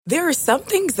There are some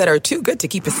things that are too good to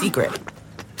keep a secret.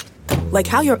 Like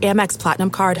how your Amex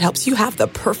Platinum card helps you have the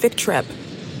perfect trip.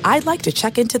 I'd like to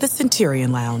check into the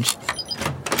Centurion Lounge.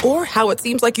 Or how it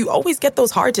seems like you always get those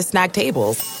hard-to-snag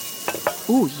tables.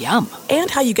 Ooh, yum.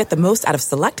 And how you get the most out of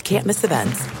select can't-miss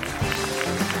events.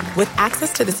 With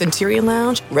access to the Centurion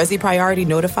Lounge, Resi Priority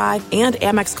Notified, and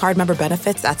Amex card member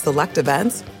benefits at select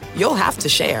events, you'll have to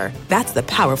share. That's the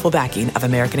powerful backing of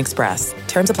American Express.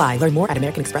 Terms apply. Learn more at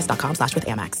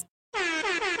americanexpress.com/withAmex.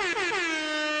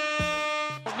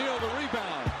 Neal the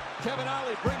rebound. Kevin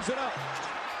Ollie brings it up.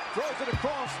 Throws it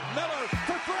across. Miller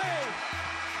for three.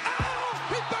 Oh,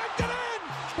 he backed it in.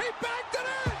 He backed it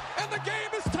in. And the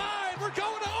game is tied. We're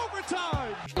going to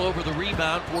overtime. Over the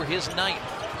rebound for his ninth.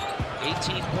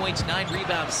 18 points, 9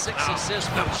 rebounds, 6 assists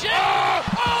for Jay.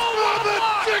 Oh, the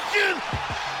chicken!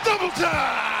 Double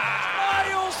time!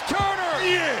 Miles Turner!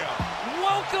 Yeah!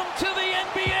 Welcome to the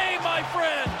NBA, my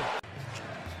friend!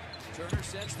 Turner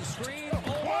sets the screen. Oh,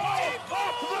 no!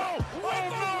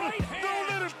 Don't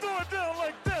let him throw it down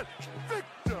like that.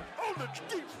 Victor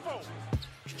Oladipo.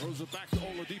 Throws it back to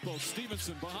Oladipo.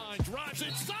 Stevenson behind, drives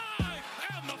inside,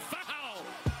 and the foul.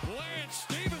 Lance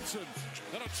Stevenson.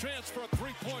 And a chance for a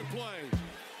three-point play.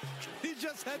 He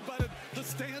just headbutted the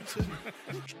Stanton.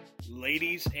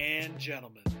 Ladies and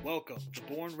gentlemen, welcome to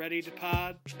Born Ready to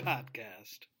Pod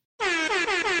podcast.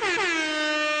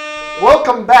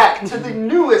 Welcome back to the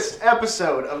newest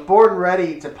episode of Born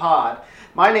Ready to Pod.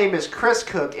 My name is Chris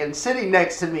Cook, and sitting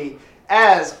next to me,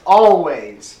 as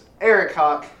always, Eric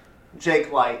Hawk,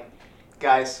 Jake Light.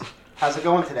 Guys, how's it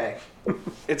going today?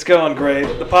 It's going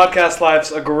great. The podcast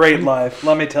life's a great life,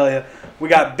 let me tell you. We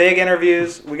got big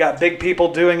interviews. We got big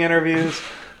people doing interviews.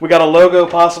 We got a logo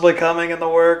possibly coming in the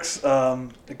works.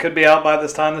 It could be out by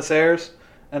this time this airs.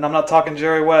 And I'm not talking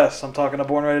Jerry West. I'm talking a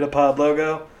Born Ready to Pod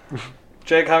logo.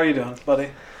 Jake, how are you doing,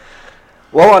 buddy?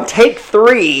 Well, on take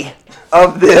 3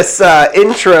 of this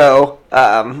intro,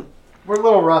 We're a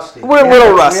little rusty. We're a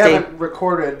little rusty. We haven't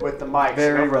recorded with the mics.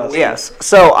 Very rusty. Yes.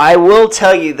 So I will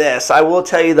tell you this. I will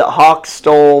tell you that Hawk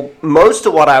stole most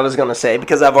of what I was going to say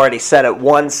because I've already said it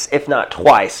once, if not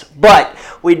twice. But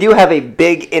we do have a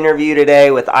big interview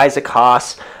today with Isaac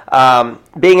Haas.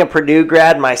 Being a Purdue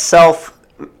grad myself,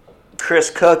 Chris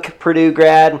Cook, Purdue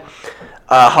grad.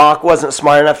 Hawk wasn't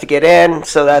smart enough to get in,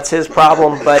 so that's his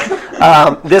problem.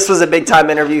 But this was a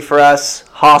big-time interview for us.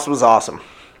 Haas was awesome.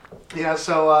 Yeah,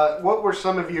 so what were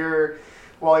some of your,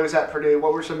 while he was at Purdue,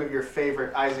 what were some of your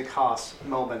favorite Isaac Haas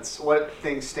moments? What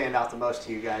things stand out the most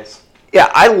to you guys?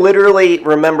 Yeah, I literally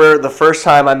remember the first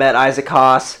time I met Isaac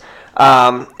Haas.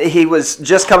 He was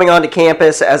just coming onto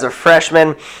campus as a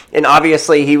freshman, and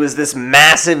obviously he was this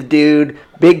massive dude,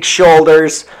 big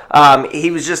shoulders. He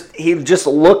just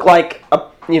looked like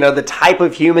the type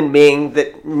of human being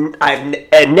that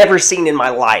I've never seen in my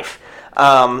life.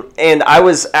 And I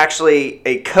was actually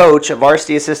a coach, a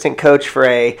varsity assistant coach for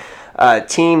a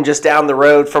team just down the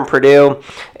road from Purdue,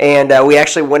 and we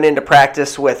actually went into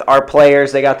practice with our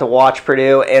players. They got to watch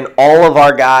Purdue, and all of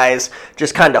our guys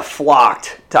just kind of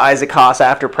flocked to Isaac Haas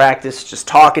after practice, just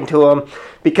talking to him,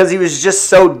 because he was just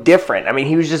so different. I mean,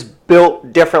 he was just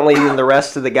built differently than the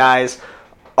rest of the guys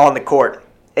on the court.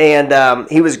 And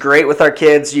he was great with our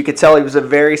kids. You could tell he was a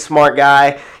very smart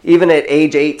guy, even at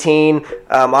age 18.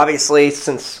 Obviously,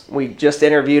 since we just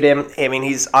interviewed him, I mean,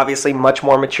 he's obviously much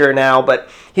more mature now. But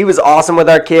he was awesome with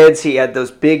our kids. He had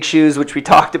those big shoes, which we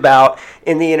talked about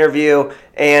in the interview.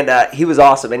 And he was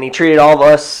awesome. And he treated all of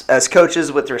us as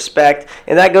coaches with respect.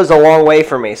 And that goes a long way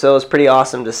for me. So it was pretty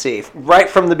awesome to see. Right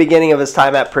from the beginning of his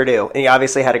time at Purdue. And he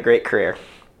obviously had a great career.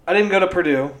 I didn't go to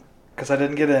Purdue because I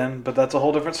didn't get in, but that's a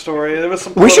whole different story. There was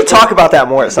some. We should talk about that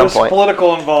more at some point. There's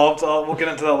political involved. We'll get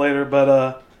into that later.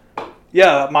 But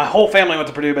yeah, my whole family went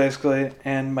to Purdue basically,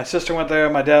 and my sister went there,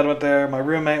 my dad went there, my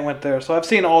roommate went there. So I've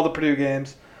seen all the Purdue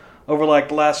games over like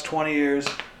the last 20 years.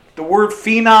 The word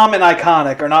phenom and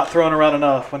iconic are not thrown around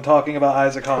enough when talking about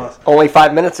Isaac Haas. Only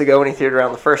 5 minutes ago when he threw it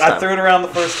around the first time. I threw it around the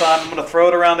first time. I'm going to throw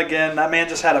it around again. That man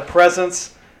just had a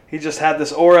presence. He just had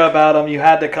this aura about him. You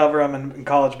had to cover him in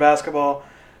college basketball.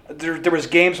 There was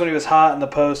games when he was hot in the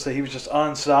post that he was just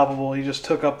unstoppable. He just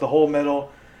took up the whole middle.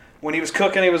 When he was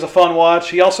cooking, he was a fun watch.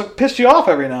 He also pissed you off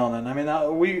every now and then. I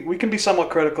mean, we can be somewhat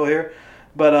critical here.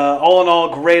 But all in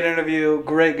all, great interview,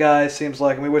 great guy, seems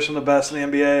like. And we wish him the best in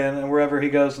the NBA and wherever he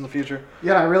goes in the future.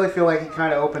 Yeah, I really feel like he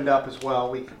kind of opened up as well.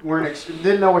 We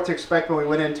didn't know what to expect when we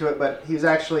went into it, but he's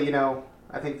actually,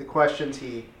 I think the questions,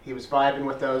 he was vibing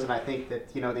with those, and I think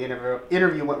that, the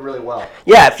interview went really well.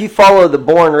 Yeah, if you follow the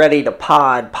Born Ready to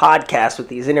Pod podcast with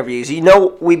these interviews,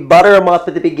 we butter him up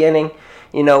at the beginning.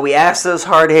 We ask those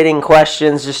hard-hitting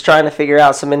questions, just trying to figure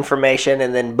out some information,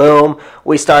 and then boom,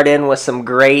 we start in with some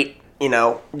great,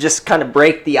 just kind of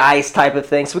break the ice type of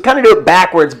thing. So we kind of do it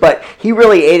backwards, but he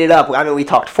really ate it up. I mean, we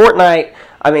talked Fortnite.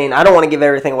 I mean, I don't want to give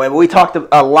everything away, but we talked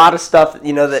a lot of stuff,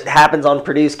 that happens on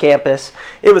Purdue's campus.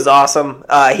 It was awesome.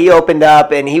 He opened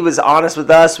up, and he was honest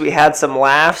with us. We had some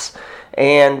laughs.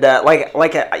 And like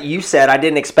you said, I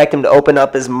didn't expect him to open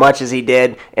up as much as he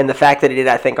did. And the fact that he did,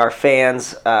 I think our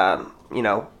fans, our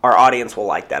audience will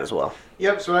like that as well.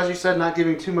 Yep, so as you said, not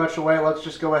giving too much away, let's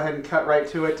just go ahead and cut right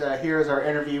to it. Here is our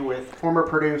interview with former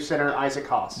Purdue center Isaac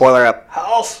Haas. Boiler up.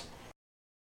 House.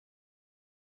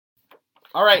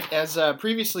 All right, as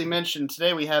previously mentioned,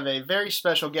 today we have a very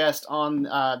special guest on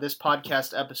this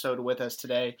podcast episode with us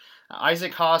today.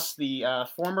 Isaac Haas, the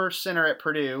former center at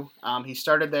Purdue. He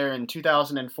started there in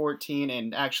 2014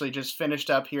 and actually just finished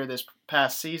up here this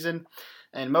past season.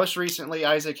 And most recently,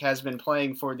 Isaac has been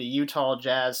playing for the Utah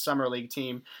Jazz Summer League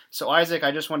team. So, Isaac,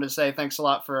 I just wanted to say thanks a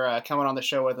lot for coming on the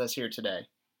show with us here today.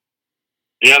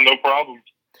 Yeah, no problem.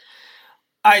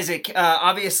 Isaac,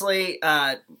 obviously,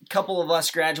 a couple of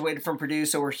us graduated from Purdue,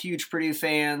 so we're huge Purdue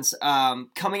fans.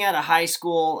 Coming out of high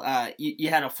school, you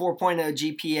had a 4.0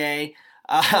 GPA,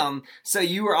 so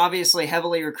you were obviously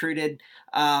heavily recruited.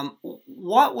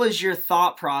 What was your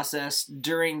thought process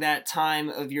during that time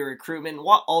of your recruitment?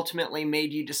 What ultimately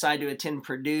made you decide to attend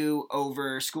Purdue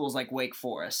over schools like Wake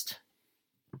Forest?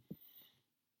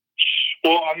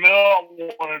 Well, I know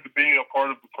I wanted to be a part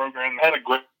of the program that had a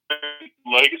great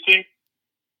legacy,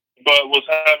 but was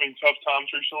having tough times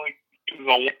recently.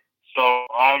 So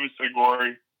obviously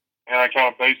Glory, and I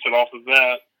kind of based it off of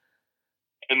that.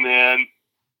 And then,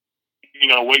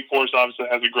 Wake Forest obviously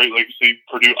has a great legacy.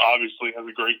 Purdue obviously has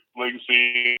a great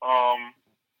legacy.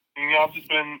 I've just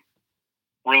been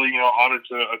really, honored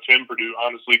to attend Purdue,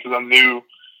 honestly, because I knew,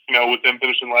 with them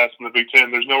finishing last in the Big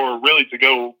Ten, there's nowhere really to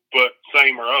go but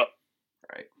same or up.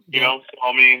 Right. So,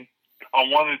 I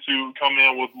wanted to come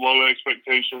in with low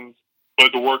expectations, but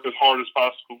to work as hard as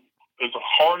possible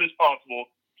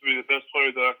to be the best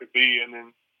player that I could be, and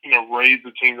then, raise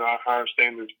the team to a higher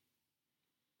standard.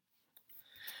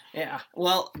 Yeah,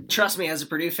 well, trust me, as a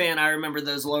Purdue fan, I remember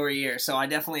those lower years, so I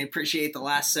definitely appreciate the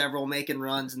last several making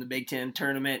runs in the Big Ten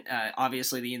tournament,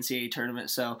 obviously the NCAA tournament,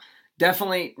 so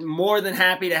definitely more than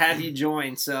happy to have you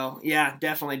join. So, yeah,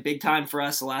 definitely big time for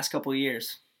us the last couple of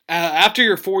years. After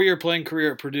your 4-year playing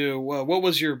career at Purdue, what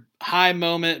was your high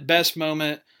moment, best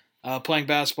moment playing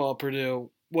basketball at Purdue?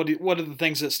 What are the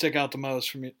things that stick out the most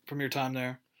from your time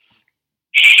there?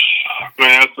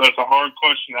 Man, that's a hard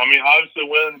question. Obviously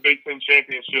winning the Big Ten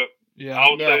championship. Yeah, I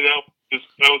would say that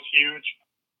was huge.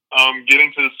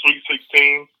 Getting to the Sweet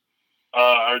 16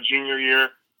 our junior year,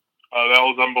 that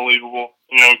was unbelievable.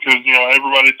 Because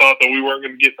everybody thought that we weren't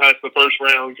going to get past the first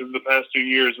round because the past 2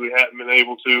 years we hadn't been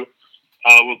able to.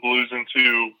 With losing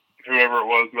to whoever it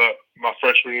was my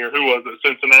freshman year. Who was it?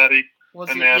 Cincinnati. It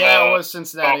was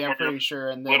Cincinnati. I'm pretty sure.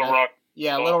 And then Little Rock.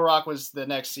 Little Rock was the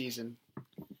next season.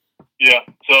 Yeah,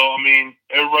 so,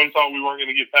 everybody thought we weren't going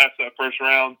to get past that first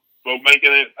round, but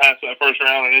making it past that first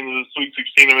round and into the Sweet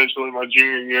 16 eventually my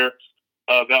junior year,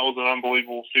 that was an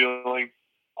unbelievable feeling,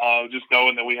 just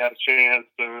knowing that we had a chance.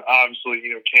 And obviously,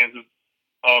 Kansas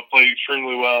played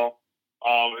extremely well,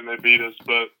 and they beat us.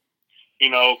 But,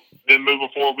 then moving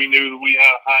forward, we knew that we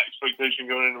had a high expectation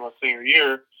going into my senior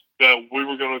year that we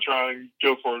were going to try and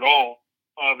go for it all,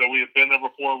 that we had been there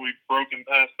before. We'd broken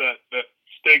past that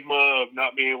stigma of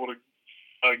not being able to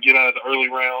get out of the early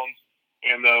rounds,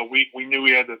 and we knew we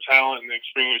had the talent and the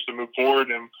experience to move forward,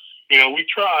 and we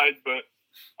tried, but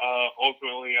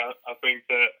ultimately I think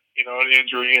that an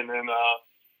injury and then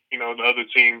the other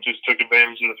team just took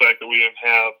advantage of the fact that we didn't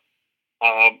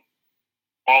have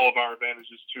all of our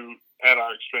advantages at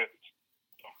our expense.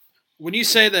 When you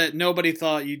say that nobody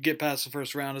thought you'd get past the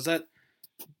first round, do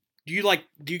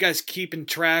you guys keep in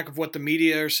track of what the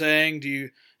media are saying?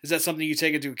 Is that something you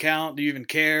take into account? Do you even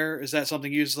care? Is that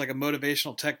something used as like a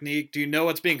motivational technique? Do you know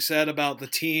what's being said about the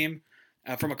team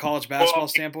from a college basketball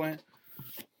standpoint?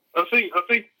 I think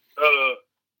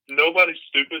nobody's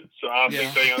stupid, so I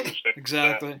think they understand.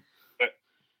 Exactly.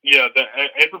 That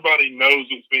everybody knows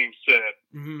what's being said.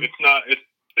 Mm-hmm. It's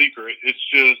secret. It's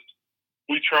just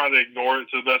we try to ignore it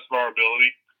to the best of our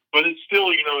ability, but it's still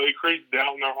it creates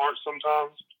doubt in our hearts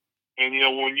sometimes. And,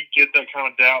 when you get that kind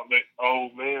of doubt that, oh,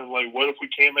 man, like, what if we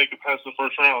can't make it past the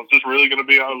first round? Is this really going to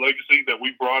be our legacy that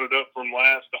we brought it up from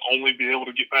last to only be able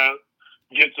to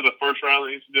get to the first round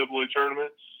of the NCAA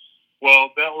tournament?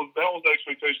 Well, that was the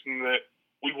expectation that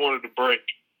we wanted to break.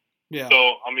 Yeah.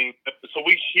 So, so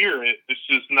we hear it. It's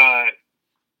just not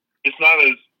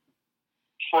as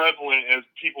prevalent as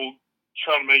people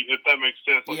trying to make, if that makes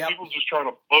sense. Like, Yep. people just try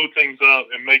to blow things up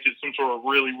and make it some sort of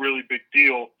really, really big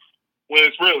deal when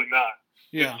it's really not.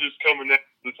 Yeah. It's just coming down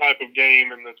to the type of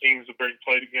game and the teams that they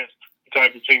played against, the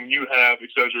type of team you have, et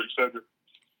cetera, et cetera.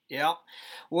 Yeah.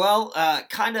 Well,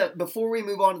 kind of before we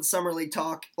move on to the summer league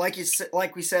talk, like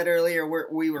we said earlier,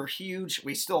 we were huge.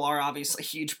 We still are obviously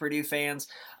huge Purdue fans,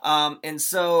 and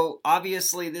so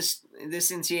obviously this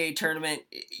NCAA tournament,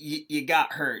 you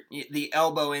got hurt, the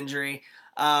elbow injury,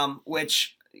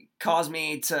 which caused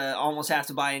me to almost have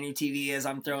to buy a new TV as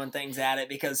I'm throwing things at it,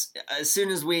 because as soon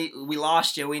as we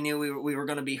lost you, we knew we were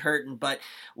going to be hurting. But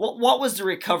what was the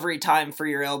recovery time for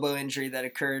your elbow injury that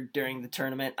occurred during the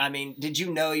tournament? I mean, did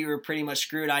you know you were pretty much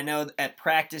screwed? I know at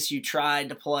practice you tried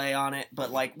to play on it,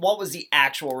 but like, what was the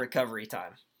actual recovery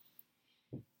time?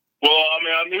 Well, I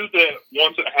mean, I knew that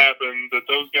once it happened, that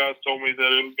those guys told me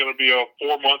that it was going to be a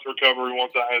 4-month recovery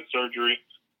once I had surgery.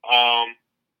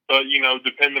 But, you know,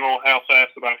 depending on how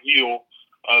fast it I heal,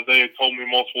 they had told me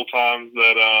multiple times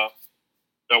that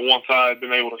that once I had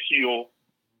been able to heal,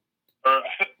 or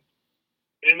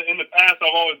in the past,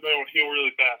 I've always been able to heal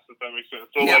really fast, if that makes sense.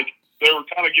 So, Yeah. like, they were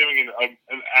kind of giving an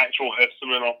actual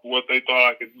estimate of what they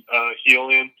thought I could heal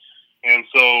in. And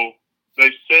so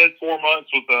they said 4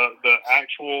 months was the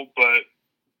actual, but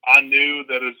I knew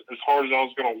that as hard as I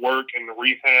was going to work in the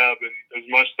rehab and as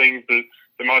much things that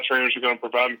my trainers were going to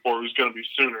provide me for, it was going to be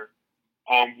sooner.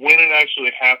 When it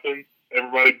actually happened,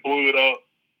 everybody blew it up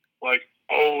like,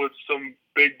 oh, it's some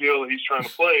big deal that he's trying to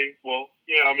play. Well,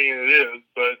 yeah, I mean, it is,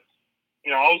 but,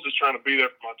 you know, I was just trying to be there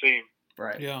for my team.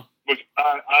 Right. Yeah. But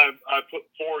I put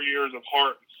 4 years of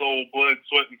heart and soul, blood,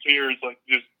 sweat, and tears, like,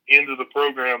 just into the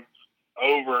program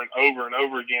over and over and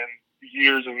over again,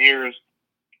 years and years,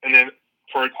 and then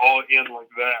for it all to end like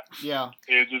that. Yeah.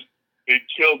 It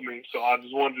killed me. So I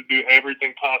just wanted to do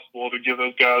everything possible to give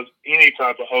those guys any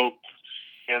type of hope.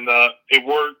 And it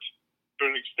worked to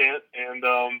an extent. And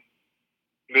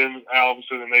then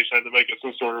obviously the nation had to make it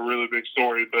some sort of really big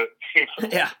story. But you know.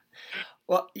 Yeah.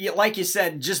 Well, like you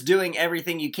said, just doing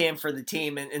everything you can for the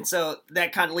team. And so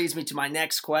that kind of leads me to my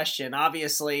next question.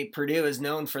 Obviously, Purdue is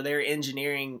known for their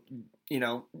engineering,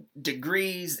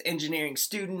 degrees, engineering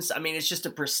students. I mean, it's just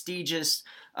a prestigious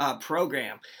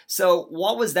program. So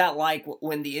what was that like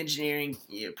when the engineering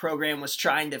program was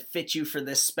trying to fit you for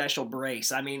this special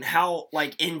brace? I mean, how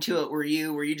into it were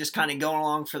you? Were you just kind of going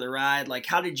along for the ride? Like,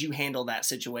 how did you handle that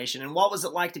situation? And what was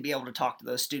it like to be able to talk to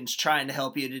those students trying to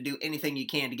help you to do anything you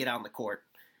can to get on the court?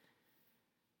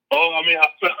 Oh, I mean,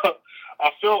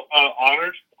 I felt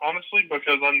honored, honestly,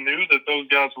 because I knew that those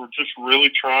guys were just really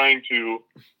trying to,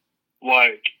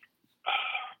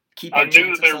 keep I our knew that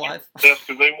chances they were alive.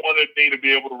 because they wanted me to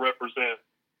be able to represent.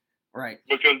 Right.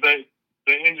 Because the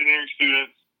engineering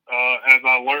students, as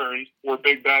I learned, were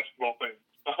big basketball fans.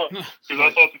 Because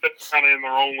I thought that they were kind of in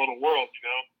their own little world,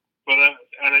 But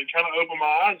and it kind of opened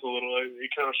my eyes a little.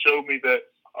 It kind of showed me that,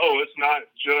 it's not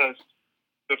just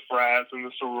the frats and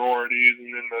the sororities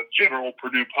and then the general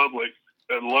Purdue public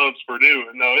that loves Purdue.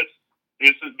 And no,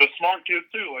 it's the smart kids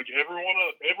too. Like every one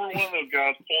of those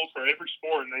guys pulls for every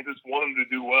sport, and they just want them to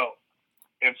do well.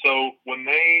 And so when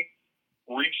they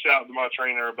reached out to my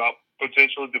trainer about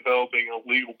potentially developing a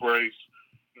legal brace,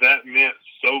 that meant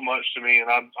so much to me. And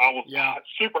I was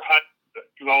super hyped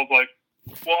because I was like,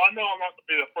 well, I know I'm not going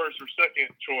to be the first or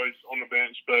second choice on the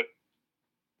bench, but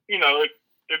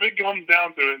if it comes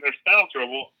down to it and there's foul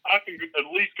trouble, I can at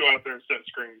least go out there and set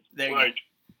screens. And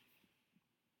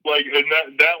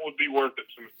that would be worth it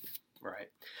to me. Right.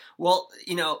 Well,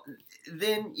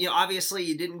 then, obviously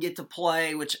you didn't get to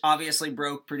play, which obviously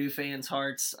broke Purdue fans'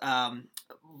 hearts.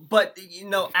 But,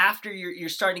 after you're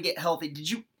starting to get healthy,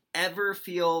 did you ever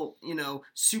feel,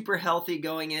 super healthy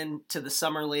going into the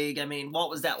summer league? I mean, what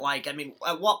was that like? I mean,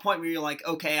 at what point were you like,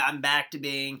 okay, I'm back to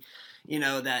being,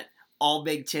 that all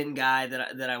Big Ten guy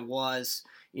that I was,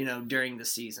 during the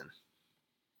season?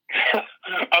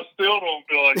 I still don't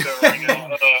feel like that right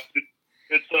now.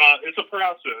 It's a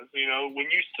process. When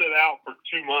you sit out for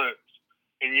 2 months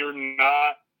and you're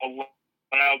not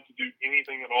allowed to do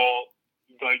anything at all,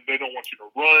 like they don't want you to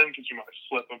run because you might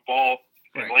slip and fall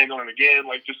and land on it again.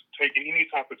 Like just taking any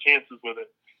type of chances with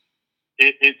it.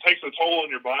 It takes a toll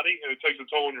on your body and it takes a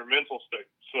toll on your mental state.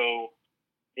 So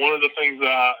one of the things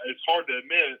that it's hard to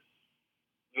admit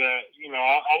that,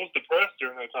 I was depressed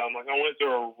during that time. Like I went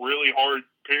through a really hard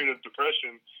period of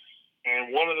depression,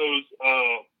 and one of the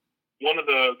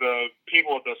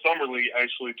people at the summer league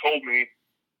actually told me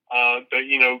that,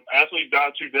 athletes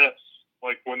die 2 deaths.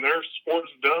 Like when their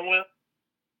sport's done with,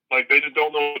 like they just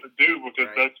don't know what to do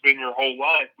because that's been your whole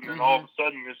life, and then all of a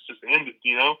sudden it's just ended,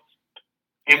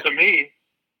 And to me,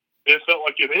 it felt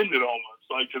like it ended almost.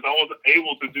 like, because I wasn't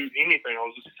able to do anything. I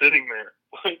was just sitting there.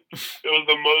 Like, it was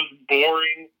the most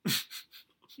boring,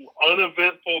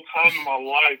 uneventful time of my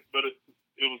life, but it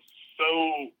was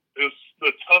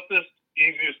the toughest,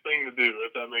 easiest thing to do,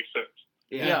 if that makes sense.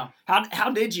 Yeah. How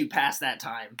did you pass that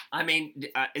time? I mean,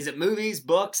 is it movies,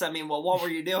 books? I mean, well, what were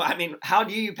you doing? I mean, how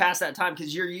do you pass that time?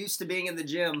 Because you're used to being in the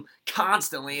gym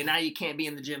constantly, and now you can't be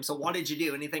in the gym. So what did you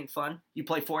do? Anything fun? You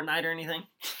play Fortnite or anything?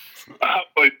 I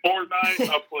played Fortnite.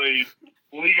 I played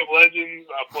League of Legends.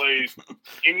 I played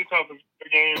any type of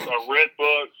games. I read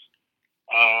books.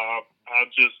 I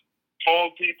just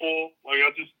called people. Like,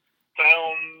 I just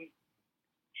found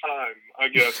time, I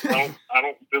guess. I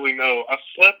don't really know. I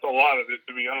slept a lot of it,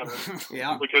 to be honest.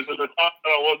 Yeah. Because at the time that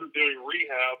I wasn't doing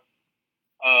rehab,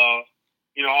 I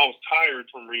was tired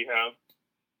from rehab.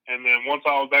 And then once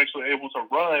I was actually able to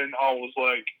run, I was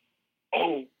like,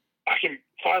 oh, I can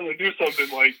finally do something.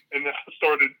 Like, and then I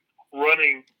started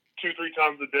running 2-3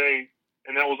 times a day.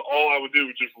 And that was all I would do,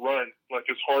 was just run, like,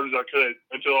 as hard as I could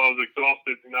until I was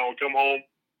exhausted. And I would come home,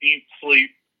 eat, sleep,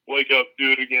 wake up,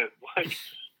 do it again. Like,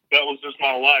 that was just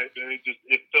my life. And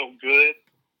it felt good.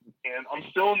 And I'm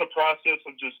still in the process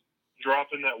of just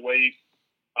dropping that weight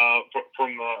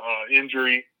from the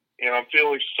injury. And I'm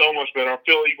feeling so much better. I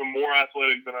feel even more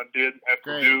athletic than I did at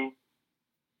Purdue.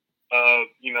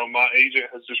 My agent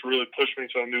has just really pushed me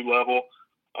to a new level.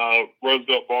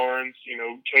 Roosevelt Barnes,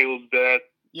 Caleb's dad.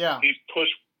 Yeah. He's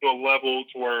pushed me to a level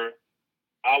to where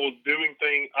I'm doing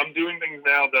things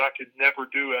now that I could never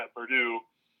do at Purdue,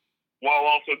 while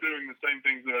also doing the same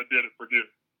things that I did at Purdue.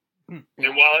 Yeah.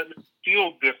 And while it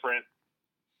feels different,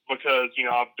 because,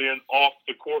 I've been off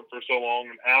the court for so long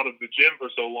and out of the gym for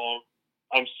so long,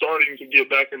 I'm starting to get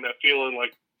back in that feeling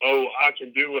like, oh, I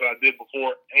can do what I did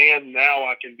before, and now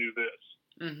I can do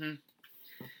this. Mm-hmm.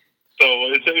 So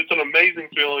it's an amazing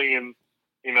feeling, and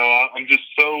I'm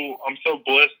so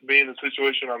blessed to be in the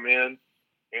situation I'm in,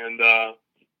 and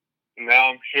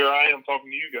now here I am talking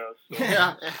to you guys. So.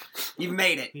 Yeah, you've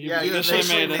made it. You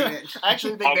officially made it. I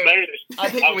actually think I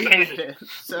think we made it.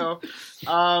 So,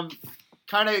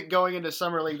 kind of going into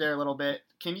Summer League there a little bit,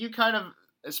 can you kind of,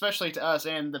 especially to us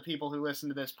and the people who listen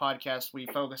to this podcast, we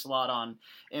focus a lot on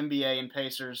NBA and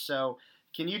Pacers. So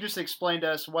can you just explain to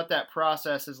us what that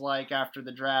process is like after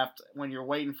the draft when you're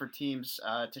waiting for teams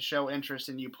to show interest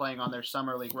in you playing on their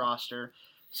Summer League roster?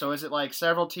 So is it like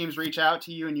several teams reach out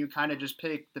to you and you kind of just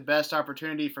pick the best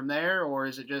opportunity from there? Or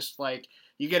is it just like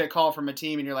you get a call from a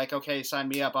team and you're like, okay, sign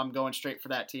me up, I'm going straight for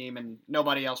that team and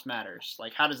nobody else matters?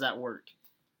 Like, how does that work?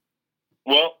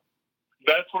 Well,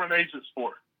 that's what an agent's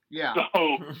for. Yeah.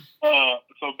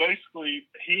 So basically,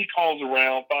 he calls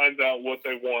around, finds out what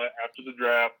they want after the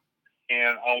draft,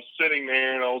 and I was sitting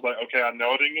there and I was like, okay, I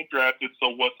know I didn't get drafted, so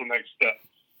what's the next step?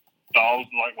 So I was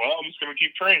like, well, I'm just going to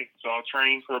keep training. So I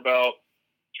trained for about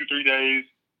 2-3 days.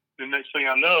 The next thing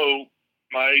I know,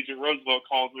 my agent Roosevelt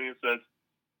calls me and says,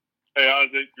 hey,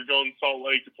 Isaac, you're going to Salt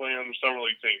Lake to play on the Summer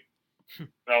League team.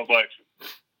 And I was like,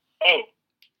 oh,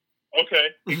 okay.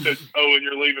 He said, oh, and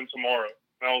you're leaving tomorrow.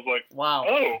 And I was like, wow.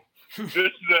 Oh,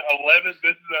 this is at 11.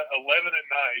 This is at 11 at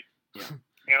night. Yeah.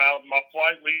 And my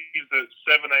flight leaves at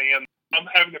 7 a.m. I'm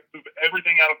having to move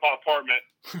everything out of my apartment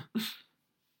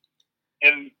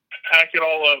and pack it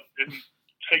all up and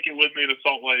take it with me to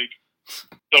Salt Lake.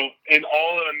 So, and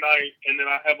all in a night, and then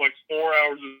I have like 4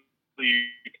 hours of sleep.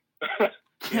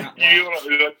 Yeah.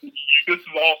 This is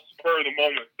all spur of the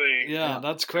moment thing. Yeah,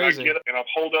 that's crazy. And I've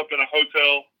holed up in a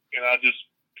hotel, and I just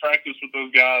practiced with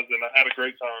those guys, and I had a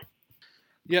great time.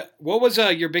 Yeah, what was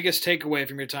your biggest takeaway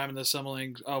from your time in the Summer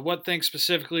League? What things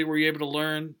specifically were you able to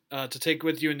learn to take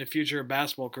with you in the future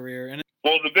basketball career? And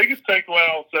well, the biggest takeaway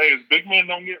I'll say is big men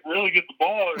don't really get the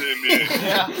ball in the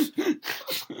NBA.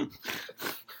 Yeah.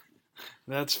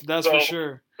 That's for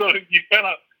sure. So you kind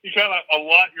of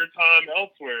allot your time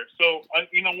elsewhere. So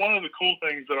one of the cool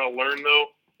things that I learned though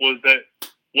was that,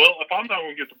 well, if I'm not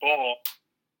going to get the ball,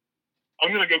 I'm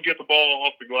going to go get the ball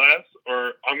off the glass,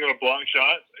 or I'm going to block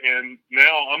shots, and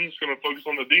now I'm just going to focus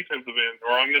on the defensive end,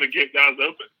 or I'm going to get guys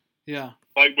open. Yeah.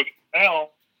 Like, but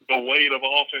now the weight of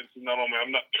offense is not on me.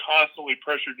 I'm not constantly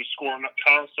pressured to score. I'm not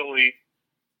constantly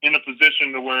in a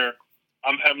position to where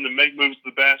I'm having to make moves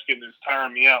to the basket and it's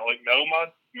tiring me out. Like, no,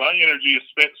 my energy is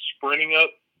spent sprinting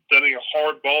up, setting a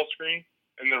hard ball screen,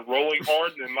 and then rolling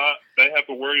hard, and they have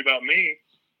to worry about me.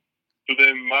 So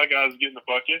then my guys get in the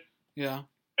bucket. Yeah.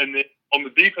 And then on the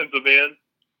defensive end,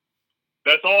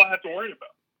 that's all I have to worry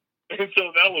about. And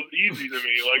so that was easy to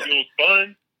me. Like, it was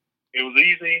fun, it was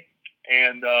easy,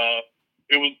 and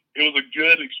it was a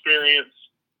good experience.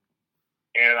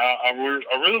 And I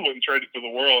really wouldn't trade it for the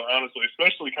world, honestly,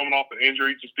 especially coming off an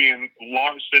injury, just being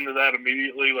launched into that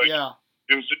immediately. Like, yeah.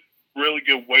 it was just a really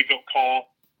good wake up call,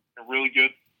 a really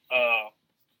good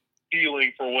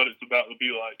feeling for what it's about to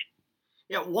be like.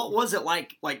 Yeah, what was it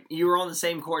like? Like, you were on the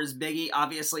same court as Biggie.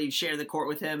 Obviously, you shared the court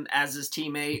with him as his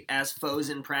teammate, as foes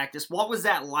in practice. What was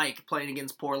that like playing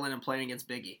against Portland and playing against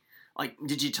Biggie? Like,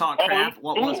 did you talk crap?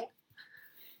 What was it?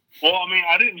 Well, I mean,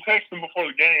 I didn't text him before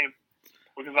the game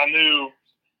because I knew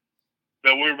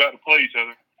that we were about to play each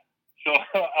other. So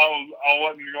I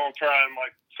wasn't going to try and,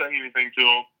 like, say anything to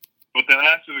him. But then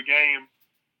after the game,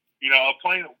 you know,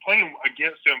 playing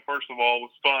against him, first of all, was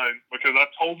fun because I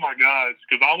told my guys,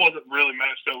 because I wasn't really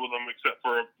matched up with him except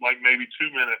for like maybe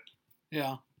 2 minutes.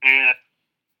 Yeah. And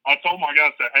I told my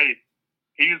guys that, hey,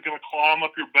 he's going to climb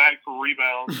up your back for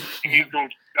rebounds. He's going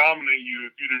to dominate you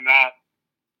if you do not,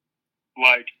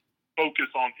 like, focus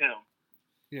on him.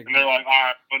 Yeah. And they're like, all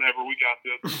right, whatever, we got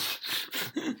this.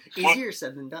 Easier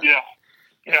said than done. Yeah.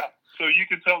 Yeah. So you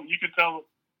could tell,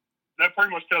 that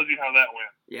pretty much tells you how that went.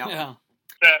 Yeah.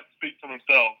 Stats speak for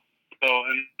themselves. So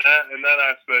in that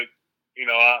aspect, you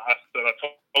know, I said I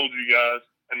told you guys,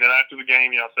 and then after the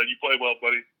game, you know, I said, you play well,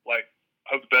 buddy. Like,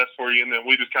 hope the best for you. And then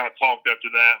we just kind of talked after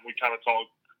that. We kind of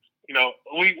talked. You know,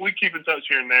 we keep in touch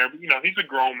here and there. But you know, he's a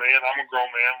grown man. I'm a grown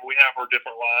man. We have our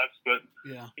different lives, but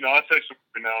you know, I text him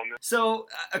every now and then. So,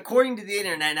 according to the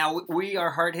internet, now we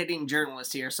are hard-hitting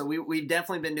journalists here, so we've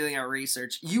definitely been doing our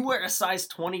research. You wear a size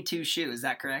 22 shoe, is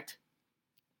that correct?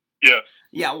 Yes.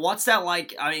 Yeah, what's that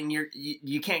like? I mean,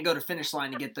 you can't go to finish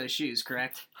line to get those shoes,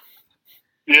 correct?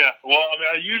 Yeah, well, I mean,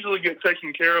 I usually get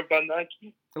taken care of by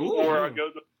Nike, or I go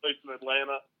to a place in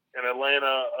Atlanta,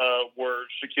 where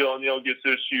Shaquille O'Neal gets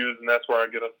his shoes, and that's where I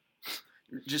get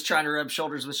them. Just trying to rub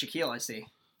shoulders with Shaquille, I see.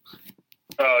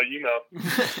 You know.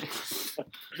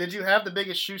 Did you have the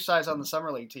biggest shoe size on the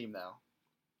Summer League team, though?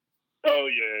 Oh,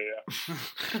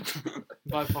 yeah.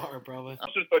 By far, probably.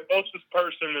 The closest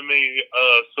person to me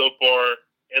so far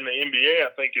in the NBA, I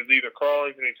think, is either Karl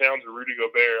Anthony Towns or Rudy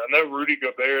Gobert. I know Rudy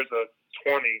Gobert is a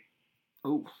 20.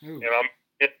 Ooh. And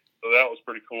so that was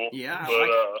pretty cool. Yeah, but,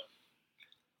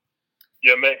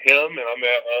 I met him, and I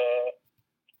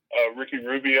met Ricky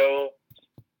Rubio.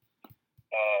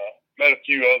 Met a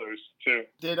few others, too.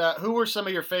 Who were some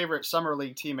of your favorite Summer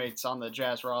League teammates on the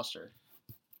Jazz roster?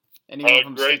 Any of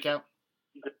them stick out?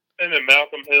 And then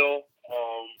Malcolm Hill,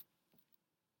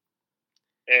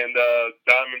 and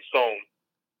Diamond Stone.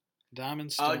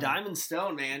 Diamond Stone. Oh, Diamond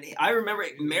Stone, man! I remember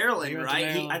Maryland, right?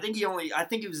 Maryland. I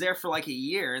think he was there for like a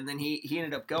year, and then he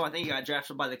ended up going. I think he got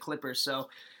drafted by the Clippers. So,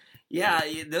 yeah,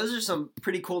 those are some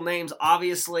pretty cool names.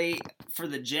 Obviously, for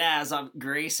the Jazz,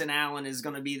 Grayson Allen is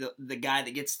going to be the guy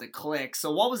that gets the click.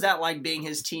 So, what was that like being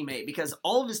his teammate? Because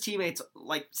all of his teammates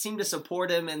like seem to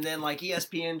support him, and then like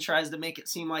ESPN tries to make it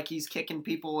seem like he's kicking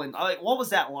people. And what was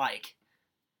that like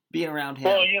being around him?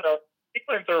 Well, you know, he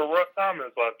went through a rough time in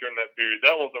his life during that period.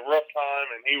 That was a rough time,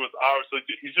 and he was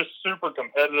he's just super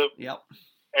competitive. Yep.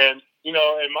 And, you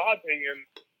know, in my opinion,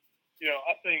 you know,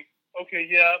 I think, okay,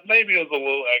 yeah, maybe it was a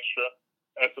little extra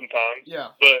at some times.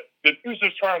 Yeah. But the dude's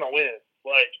just trying to win.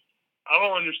 Like, I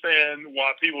don't understand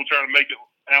why people try to make it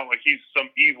out like he's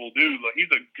some evil dude. Like,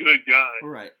 he's a good guy.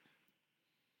 Right.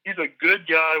 He's a good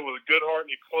guy with a good heart,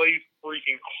 and he plays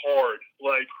freaking hard.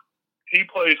 Like, he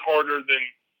plays harder than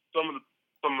some of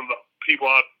the people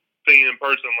I've seen in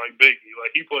person, like Biggie.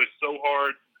 Like, he plays so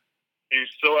hard, and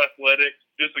he's so athletic.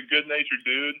 Just a good-natured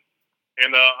dude.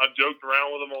 And I joked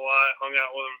around with him a lot, hung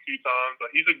out with him a few times.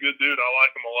 Like, he's a good dude. I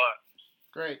like him a lot.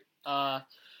 Great.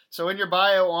 So in your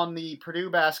bio on the Purdue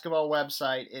basketball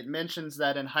website, it mentions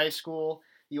that in high school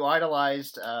you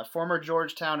idolized former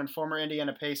Georgetown and former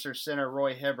Indiana Pacers center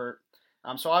Roy Hibbert.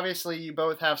 So obviously you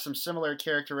both have some similar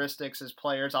characteristics as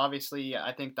players. Obviously,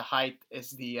 I think the height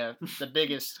is the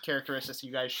biggest characteristics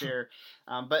you guys share.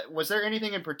 But was there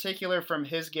anything in particular from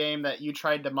his game that you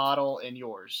tried to model in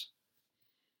yours?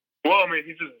 Well, I mean,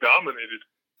 he just dominated.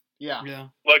 Yeah.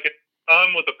 Like, at the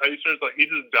time with the Pacers, like, he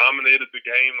just dominated the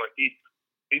game. Like, he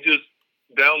just,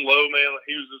 down low, man, like,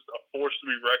 he was just a force to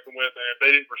be reckoned with. And if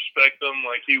they didn't respect him,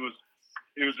 like, he was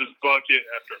just bucket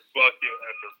after bucket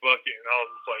after bucket. And I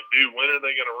was just like, dude, when are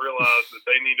they going to realize that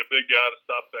they need a big guy to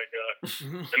stop that guy?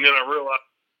 And then I realized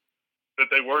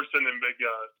that they were sending big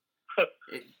guys.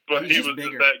 But he was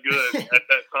just that good at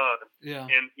that time. Yeah.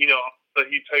 And, you know, but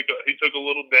he took a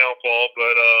little downfall,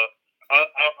 but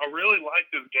I really liked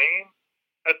his game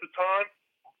at the time,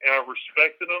 and I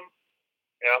respected him,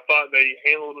 and I thought that he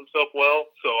handled himself well,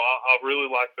 so I really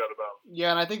liked that about him.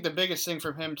 Yeah, and I think the biggest thing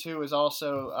from him, too, is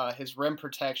also his rim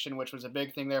protection, which was a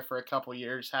big thing there for a couple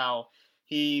years, how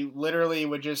he literally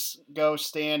would just go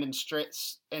stand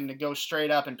and go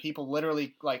straight up, and people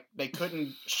literally, like, they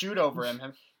couldn't shoot over him.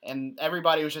 and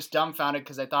everybody was just dumbfounded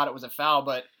because they thought it was a foul,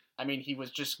 but I mean, he was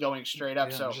just going straight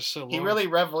up. Yeah, So he really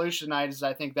revolutionized,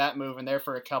 I think, that move, and there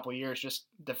for a couple years, just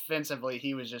defensively,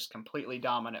 he was just completely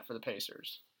dominant for the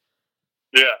Pacers.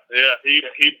 Yeah, he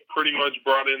pretty much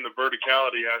brought in the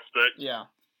verticality aspect. Yeah.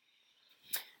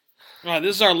 All right,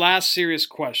 this is our last serious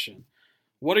question.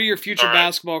 What are your future All right.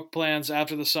 basketball plans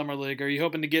after the summer league? Are you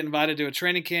hoping to get invited to a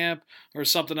training camp or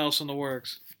something else in the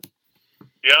works?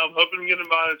 Yeah, I'm hoping to get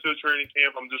invited to a training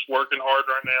camp. I'm just working hard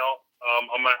right now.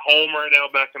 I'm at home right now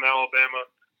back in Alabama,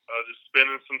 just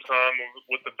spending some time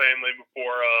with the family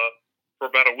for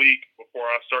about a week before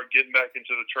I start getting back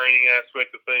into the training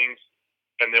aspect of things.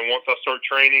 And then once I start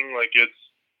training, like it's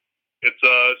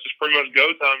just pretty much go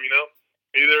time, you know.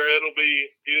 Either it'll be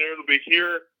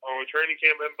here on a training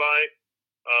camp invite,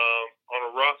 on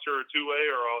a roster or two-way,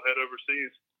 or I'll head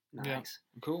overseas. Nice.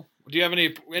 Yeah, cool. Do you have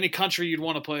any country you'd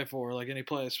want to play for, like any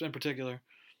place in particular?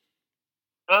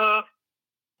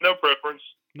 No preference.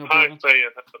 No Highest preference? paying.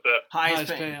 How about that? Highest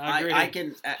Highest paying. paying, I agree. I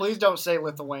can. Please don't say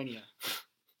Lithuania.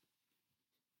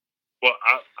 Well,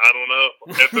 I don't know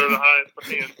if they're the highest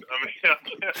paying. I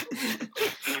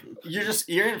mean,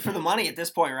 You're in it for the money at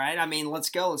this point, right? I mean, let's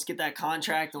go. Let's get that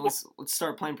contract and let's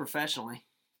start playing professionally.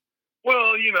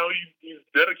 well, you know, you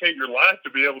dedicate your life to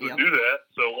be able to Yep. do that,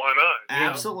 so why not? you know?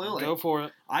 Absolutely. Go for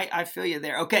it. I feel you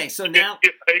there. Okay, so You now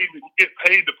get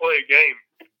paid to play a game.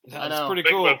 I That's know. pretty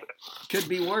Think cool. about that. could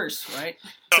be worse, right?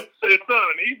 It's not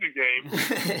an easy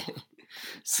game.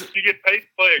 So- You get paid to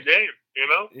play a game, you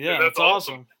know? Yeah, And that's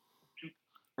awesome.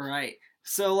 Right.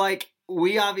 So, like,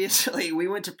 we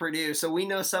went to Purdue, so we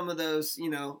know some of those,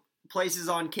 places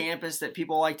on campus that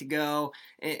people like to go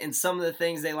and some of the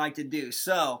things they like to do.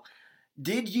 So,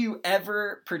 did you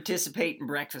ever participate in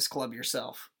Breakfast Club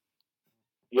yourself?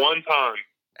 One time.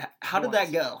 How did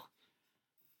that go?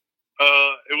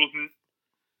 It was.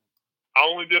 I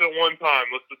only did it one time.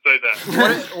 Let's just say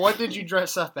that. What did you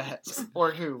dress up as?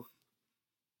 Or who?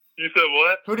 You said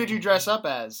what? Who did you dress up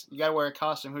as? You gotta wear a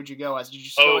costume. Who'd you go as? Did you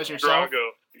just go as yourself?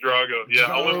 Drago. Yeah,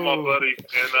 I was with my Oh. buddy,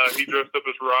 and he dressed up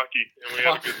as Rocky, and we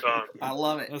had a good time. I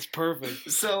love it. That's perfect.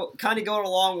 So, kind of going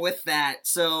along with that,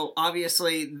 so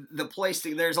obviously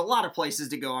there's a lot of places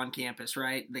to go on campus,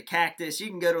 right? The Cactus, you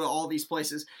can go to all these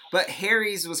places, but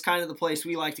Harry's was kind of the place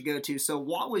we like to go to. So,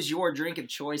 what was your drink of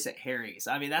choice at Harry's?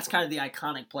 I mean, that's kind of the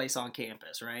iconic place on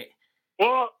campus, right?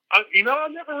 Well, I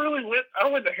never really went. I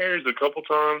went to Harry's a couple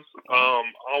times. I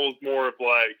was more of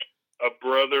like a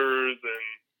Brothers and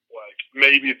like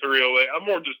maybe 308. I'm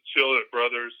more just chill at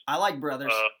Brothers. I like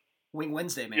Brothers. Wing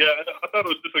Wednesday, man. Yeah, I thought it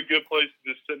was just a good place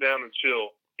to just sit down and chill.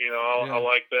 You know, Yeah. I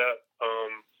like that.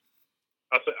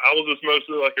 I was just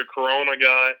mostly like a Corona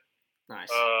guy. Nice.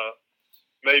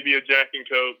 Maybe a Jack and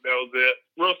Coke. That was it.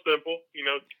 Real simple. You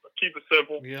know, keep it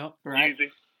simple, Yeah. Right.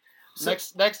 easy.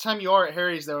 Next time you are at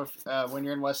Harry's, though, when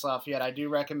you're in West Lafayette, I do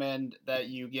recommend that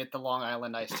you get the Long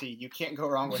Island iced tea. You can't go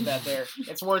wrong with that there.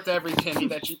 It's worth every penny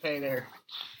that you pay there.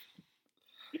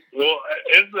 Well,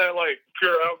 isn't that like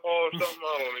pure alcohol or something?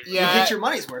 I don't even. Yeah. You get your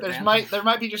money's worth, man. There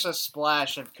might be just a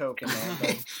splash of Coke in there,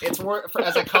 but it's worth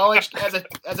as a college as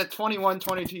a 21,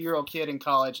 22-year-old kid in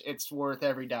college, it's worth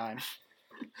every dime.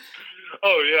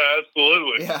 Oh yeah,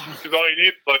 absolutely. Yeah. Because all you need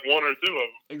is like one or two of them.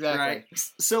 Exactly. Right.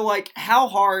 So, like, how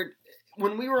hard,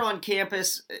 when we were on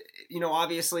campus,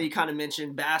 obviously you kind of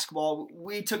mentioned basketball.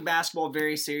 We took basketball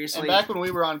very seriously. And back when we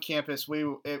were on campus, we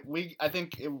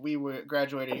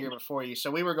graduated a year before you, so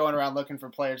we were going around looking for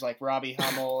players like Robbie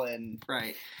Hummel and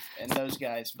Right. those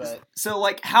guys. But So,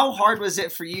 like, how hard was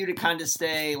it for you to kind of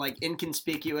stay, like,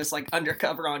 inconspicuous, like,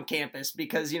 undercover on campus?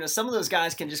 Because, some of those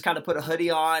guys can just kind of put a hoodie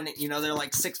on, they're,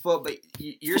 like, 6 foot, but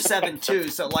you're 7'2",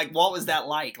 so, like, what was that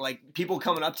like? Like, people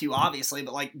coming up to you, obviously,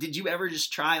 but, like, did you ever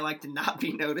just try, like, to not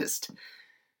be noticed?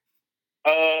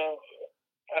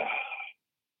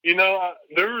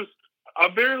 I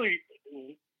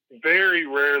very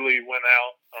rarely went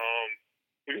out,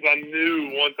 because I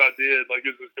knew once I did, like,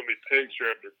 this was going to be picture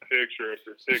after picture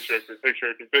after picture after picture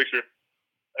after picture.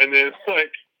 And then,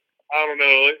 like, I don't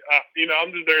know,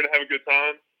 I'm just there to have a good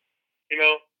time,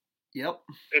 Yep.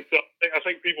 And so I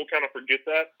think people kind of forget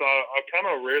that. So I kind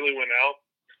of rarely went out.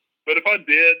 But if I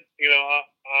did,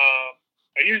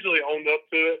 I usually owned up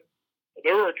to it.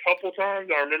 There were a couple times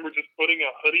I remember just putting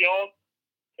a hoodie on.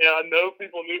 And I know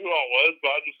people knew who I was,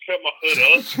 but I just kept my hood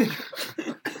up.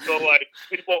 So, like,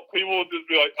 people would just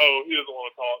be like, oh, he doesn't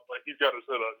want to talk. Like, he's got his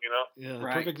hood up, Yeah,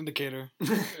 Right. perfect indicator.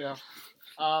 yeah.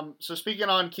 So speaking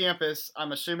on campus,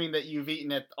 I'm assuming that you've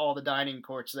eaten at all the dining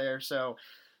courts there. So,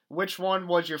 which one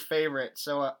was your favorite?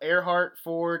 So, Earhart,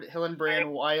 Ford, Hillenbrand,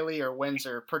 Wiley, or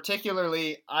Windsor?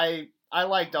 Particularly, I I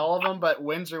liked all of them, but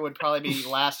Windsor would probably be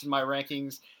last in my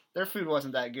rankings. Their food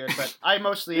wasn't that good, but I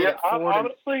mostly ate at Ford.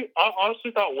 I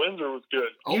honestly thought Windsor was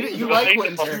good. You like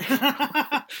Windsor?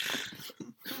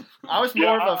 I was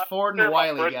more of a Ford and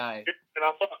Wiley guy. And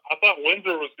I thought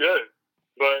Windsor was good,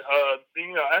 but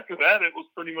after that it was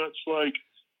pretty much like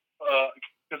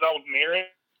because I was near it.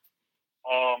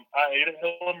 I ate at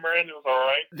Hillenbrand. It was all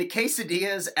right. The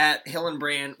quesadillas at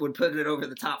Hillenbrand would put it over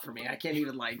the top for me. I can't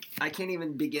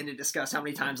even begin to discuss how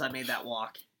many times I made that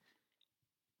walk.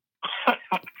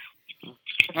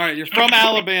 All right, you're from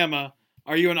Alabama.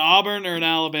 Are you an Auburn or an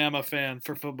Alabama fan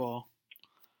for football?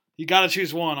 You got to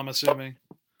choose one, I'm assuming.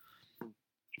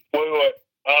 Wait.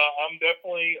 I'm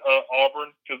definitely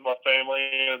Auburn because my family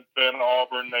has been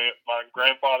Auburn. My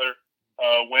grandfather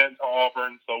went to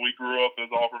Auburn, so we grew up as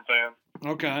Auburn fans.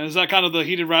 Okay. Is that kind of the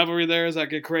heated rivalry there? Does that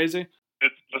get crazy?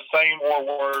 It's the same or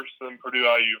worse than Purdue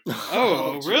IU.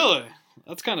 Oh, really?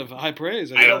 That's kind of high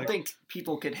praise. I don't think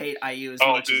people could hate IU as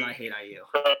much as I hate IU.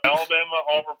 Alabama,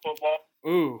 Auburn football.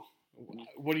 Ooh.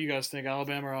 What do you guys think,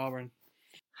 Alabama or Auburn?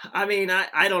 I mean,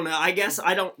 I don't know. I guess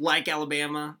I don't like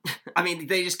Alabama. I mean,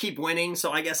 they just keep winning,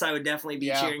 so I guess I would definitely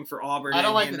be cheering for Auburn. I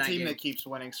don't like the team that keeps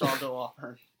winning, so I'll go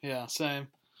Auburn. Yeah, same.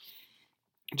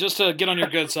 Just to get on your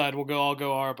good side, I'll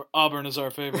go Auburn as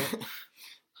our favorite.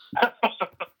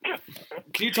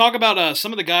 Can you talk about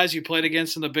some of the guys you played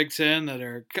against in the Big Ten that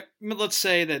are, let's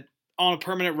say, that on a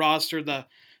permanent roster, the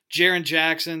Jaren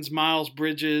Jacksons, Miles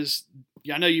Bridges?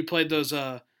 I know you played those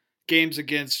games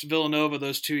against Villanova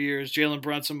those 2 years. Jalen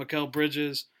Brunson, Mikal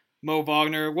Bridges, Mo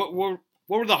Wagner. What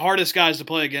were the hardest guys to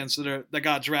play against that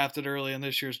got drafted early in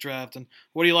this year's draft? And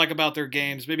what do you like about their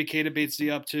games? Maybe Keita beats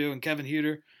the up to and Kevin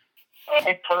Huter.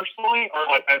 Personally, or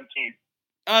like as a team?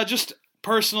 Just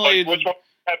personally. Like which one you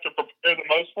have to prepare the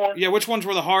most for? Yeah, which ones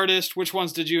were the hardest? Which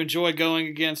ones did you enjoy going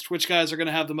against? Which guys are going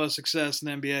to have the most success in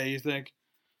the NBA, you think?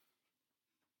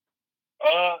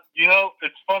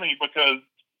 It's funny because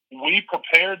we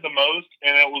prepared the most,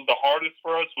 and it was the hardest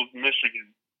for us was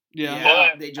Michigan.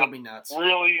 Yeah, they drove me nuts.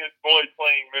 Really enjoyed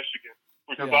playing Michigan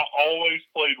because I always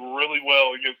played really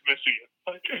well against Michigan.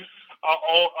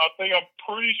 I think I'm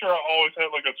pretty sure I always had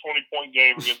like a 20-point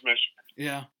game against Michigan.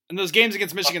 Yeah, and those games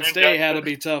against Michigan State had to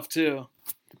be tough too.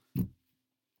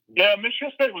 Yeah,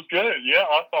 Michigan State was good. Yeah,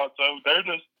 I thought so.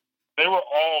 They were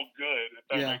all good. If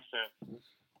that makes sense.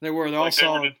 They were. They're all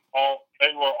solid.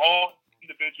 They were all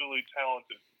individually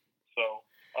talented. So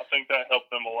I think that helped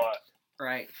them a lot.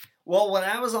 Right. Well, when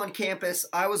I was on campus,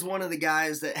 I was one of the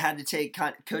guys that had to take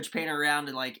Coach Painter around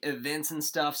to like events and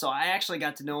stuff. So I actually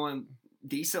got to know him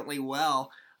decently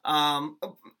well.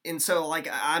 And so like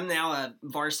I'm now a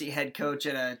varsity head coach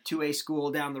at a 2A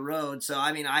school down the road. So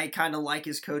I mean, I kind of like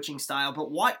his coaching style, but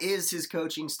what is his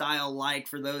coaching style like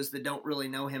for those that don't really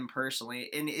know him personally?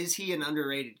 And is he an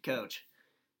underrated coach?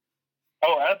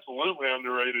 Oh, absolutely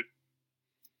underrated.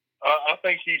 I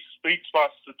think he speaks by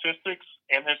statistics,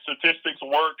 and his statistics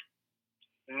work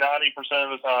 90%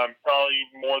 of the time, probably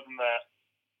more than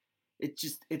that.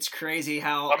 It's crazy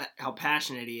how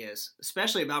passionate he is,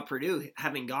 especially about Purdue,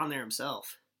 having gone there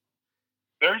himself.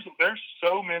 There's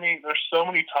so many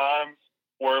times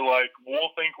where like we'll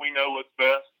think we know what's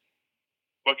best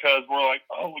because we're like,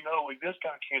 oh no, like this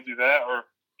guy can't do that, or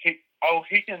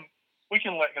we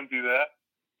can let him do that,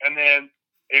 and then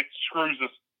it screws us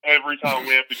every time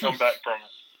we have to come back from it.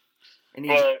 And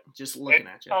he's just looking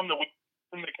at you. Every time that we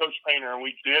listened to Coach Painter and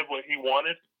we did what he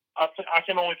wanted, I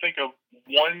can only think of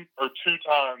one or two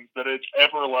times that it's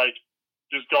ever like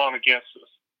just gone against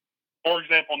us. For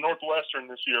example, Northwestern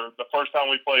this year, the first time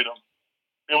we played them,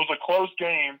 it was a close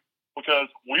game because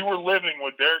we were living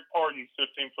with Derek Pardon's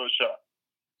 15-foot shot.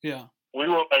 Yeah. We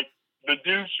were like, the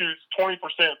dude shoots 20%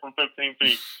 from 15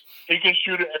 feet. He can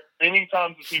shoot it as many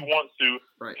times as he wants to.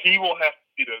 Right. He will have to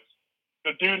beat us.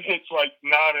 The dude hits like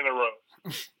 9 in a row.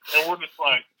 And we're just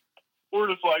like, what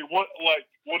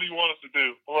do you want us to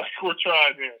do? Like, we're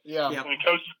trying here. Yeah. And the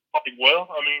coach is like, well,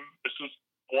 I mean, this is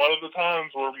one of the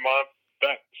times where my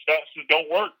stats just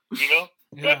don't work, you know?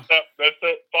 Yeah. That's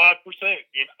that 5%,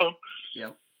 you know?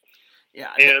 Yeah.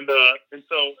 Yeah. And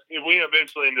so we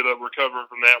eventually ended up recovering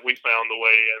from that. We found the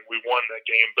way and we won that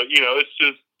game. But, you know, it's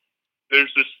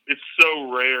so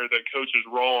rare that coach is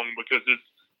wrong because his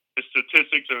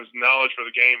statistics and his knowledge for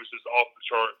the game is just off the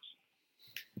charts.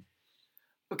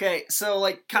 Okay, so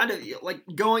like kind of like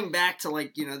going back to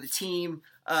like, you know, the team,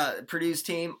 Purdue's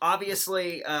team,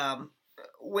 obviously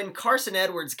when Carson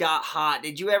Edwards got hot,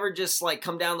 did you ever just like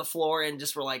come down the floor and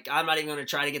just were like, I'm not even going to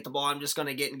try to get the ball, I'm just going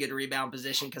to get in good rebound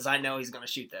position because I know he's going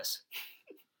to shoot this?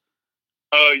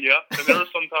 Yeah, and there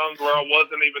were some times where I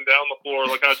wasn't even down the floor.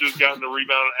 Like, I just gotten the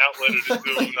rebound and outletted it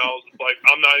to him, and I was just like,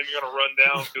 I'm not even going to run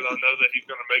down because I know that he's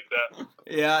going to make that.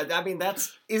 Yeah, I mean,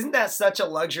 isn't that such a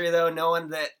luxury, though, knowing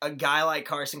that a guy like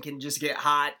Carson can just get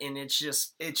hot, and it's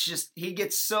just he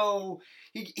gets so...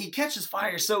 He catches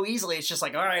fire so easily, it's just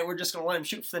like, all right, we're just going to let him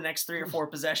shoot for the next 3 or 4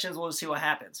 possessions. We'll see what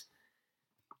happens.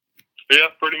 Yeah,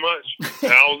 pretty much.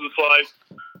 And I was just like,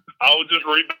 I would just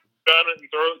rebound it and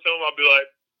throw it to him. I'd be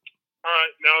like, all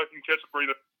right, now I can catch a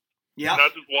breather. Yeah. And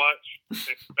I'd just watch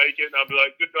and make it, and I'd be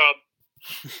like, good job.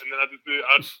 And then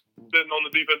I'd sitting on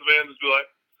the defensive end, just be like,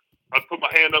 I'd put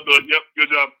my hand up, be like, yep, good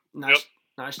job.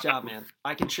 Nice job, man.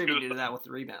 I contributed to that with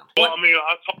the rebound. Well, I mean,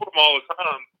 I told him all the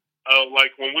time,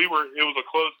 like when it was a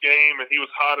close game and he was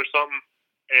hot or something,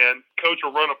 and coach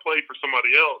will run a play for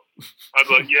somebody else. I'd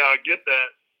be like, yeah, I get that,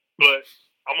 but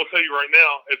I'm going to tell you right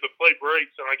now, if the play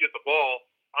breaks and I get the ball,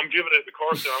 I'm giving it to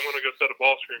Carson. I'm going to go set a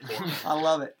ball screen for him. I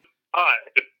love it.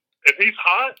 If he's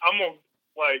hot, I'm going to,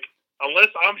 like,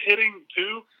 unless I'm hitting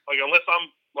too, like, unless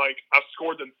I'm, like, I've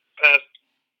scored the past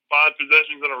 5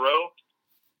 possessions in a row,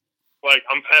 like,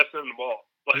 I'm passing him the ball.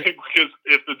 Like, because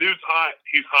if the dude's hot,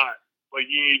 he's hot. Like,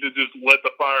 you need to just let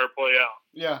the fire play out.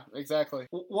 Yeah, exactly.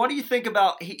 What do you think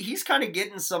about he's kind of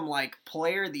getting some like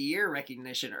player of the year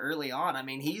recognition early on. I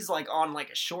mean, he's like on like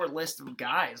a short list of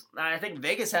guys. I think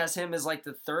Vegas has him as like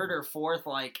the 3rd or 4th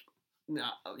like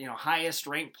highest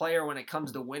ranked player when it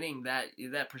comes to winning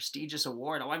that prestigious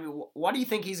award. I mean, what do you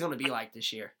think he's going to be like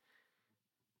this year?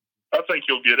 I think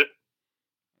he'll get it.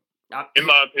 In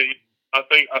my opinion. I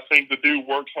think the dude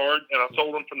works hard, and I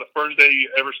told him from the first day he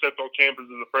ever stepped on campus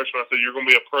as a freshman, I said, you're going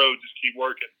to be a pro, just keep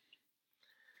working.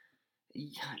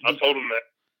 I told him that.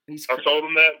 I told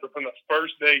him that, but from the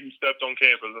first day he stepped on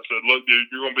campus, I said, look, dude,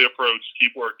 you're going to be a pro, just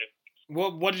keep working.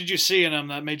 What did you see in him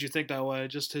that made you think that way?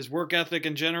 Just his work ethic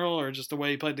in general, or just the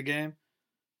way he played the game?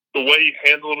 The way he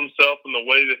handled himself and the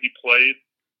way that he played.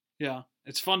 Yeah,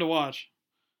 it's fun to watch.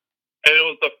 And it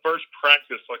was the first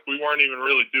practice. Like, we weren't even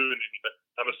really doing anything.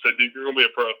 I just said, dude, you're going to be a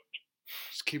pro.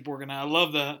 Just keep working out. I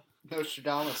love that.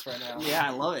 Nostradamus right now. Yeah, I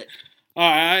love it. All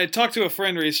right, I talked to a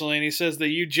friend recently, and he says that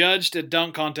you judged a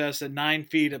dunk contest at 9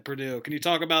 feet at Purdue. Can you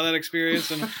talk about that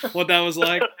experience and what that was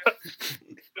like?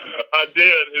 I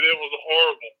did, and it was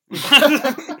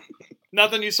horrible.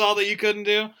 Nothing you saw that you couldn't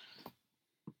do?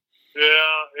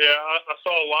 Yeah, I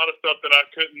saw a lot of stuff that I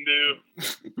couldn't do.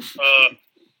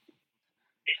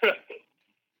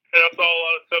 And I saw a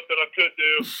lot of stuff that I could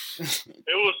do.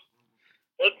 It was,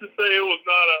 let's just say, it was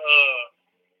not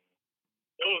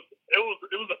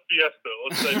it was a fiesta.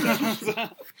 Let's say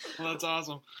that. Well, that's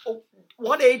awesome.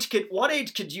 What age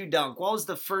could you dunk? What was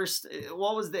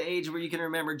the age where you can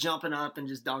remember jumping up and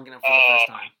just dunking it for the first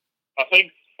time? I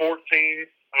think 14.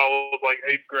 I was like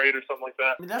 8th grade or something like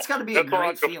that. I mean, that's got to be a great feeling.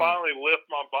 That's where I could finally lift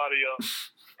my body up.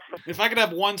 If I could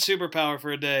have one superpower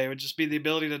for a day, it would just be the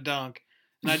ability to dunk.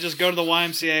 And I'd just go to the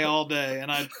YMCA all day,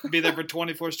 and I'd be there for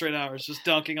 24 straight hours, just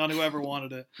dunking on whoever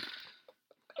wanted it.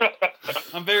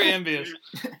 I'm very envious.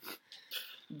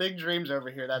 Big dreams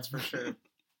over here, that's for sure.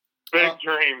 Big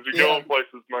dreams. You're going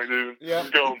places, my dude. Yeah.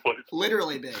 You're going places.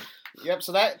 Literally big. Yep,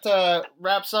 so that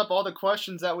wraps up all the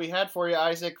questions that we had for you,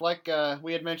 Isaac. Like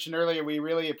we had mentioned earlier, we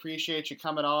really appreciate you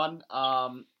coming on.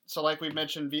 So like we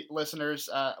mentioned, listeners,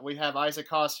 we have Isaac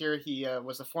Haas here. He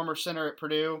was a former center at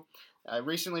Purdue.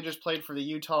 Recently just played for the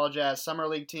Utah Jazz Summer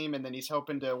League team, and then he's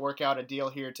hoping to work out a deal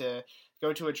here to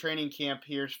go to a training camp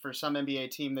here for some NBA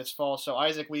team this fall. So,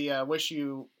 Isaac, we wish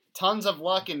you tons of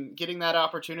luck in getting that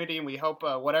opportunity, and we hope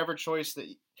whatever choice that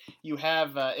you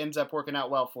have ends up working out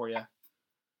well for you.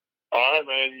 All right,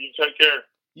 man. You take care.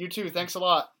 You too. Thanks a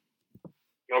lot.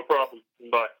 No problem.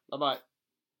 Bye. Bye-bye.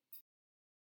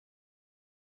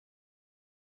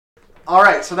 All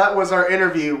right, so that was our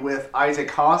interview with Isaac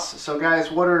Haas. So,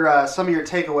 guys, what are some of your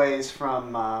takeaways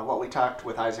from what we talked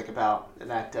with Isaac about in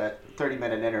that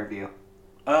 30-minute interview?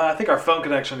 I think our phone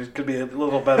connection could be a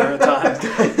little better at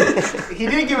times. He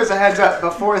did give us a heads up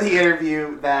before the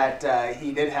interview that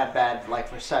he did have bad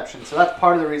reception, so that's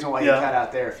part of the reason why he cut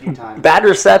out there a few times. Bad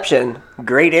reception,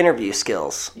 great interview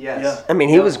skills. Yes. Yeah. I mean,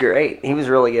 he was great. He was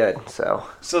really good. So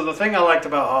the thing I liked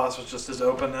about Haas was just his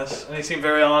openness, and he seemed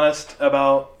very honest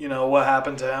about what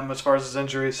happened to him as far as his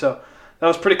injury. So that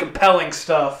was pretty compelling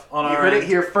stuff on our end. You heard it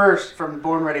here first from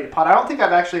Born Ready to Pod. I don't think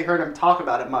I've actually heard him talk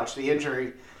about it much, the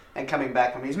injury and coming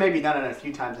back from it. He's maybe done it a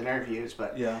few times in interviews,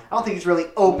 but I don't think he's really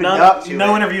opened up to it.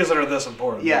 No interviews that are this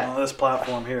important on this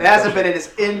platform here. It hasn't been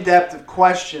as in-depth of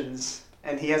questions,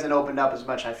 and he hasn't opened up as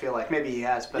much, I feel like. Maybe he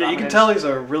has. But you can tell he's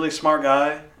a really smart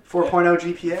guy. 4.0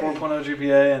 GPA. 4.0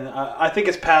 GPA, and I think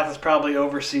his path is probably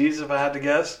overseas, if I had to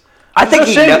guess. I think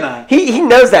he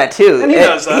knows that too. And he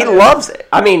knows that. He loves it.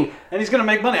 I mean, and he's going to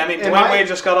make money. I mean, Dwayne Wade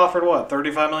just got offered what,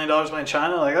 $35 million in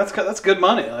China? Like that's good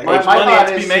money. Like my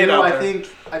money to be made out there.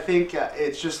 I think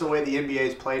it's just the way the NBA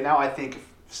is played now. I think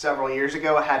several years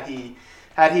ago, had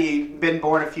he been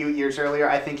born a few years earlier,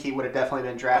 I think he would have definitely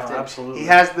been drafted. Oh, absolutely. He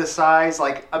has the size,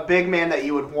 like a big man that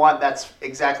you would want. That's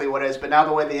exactly what it is. But now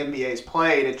the way the NBA is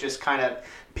played, it just kind of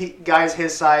guys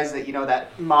his size that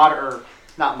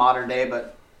not modern day,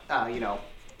 but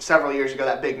several years ago,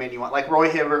 that big man you want, like Roy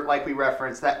Hibbert, like we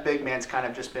referenced, that big man's kind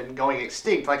of just been going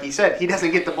extinct. Like he said, he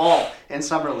doesn't get the ball in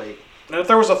Summer League. And if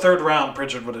there was a third round,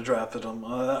 Pritchard would have drafted him.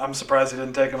 I'm surprised he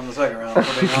didn't take him in the second round,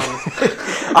 for being honest.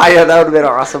 Yeah, that would have been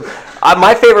awesome.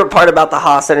 My favorite part about the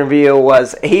Haas interview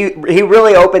was he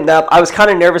really opened up. I was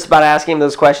kind of nervous about asking him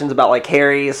those questions about like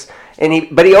Harry's,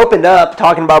 but he opened up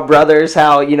talking about brothers,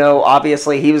 how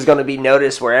obviously he was going to be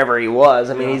noticed wherever he was.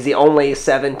 I mean, he's the only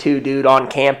 7'2" dude on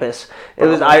campus.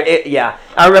 I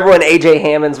remember when AJ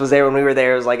Hammonds was there when we were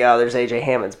there. It was like, oh, there's AJ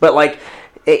Hammonds, but like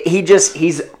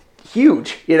he's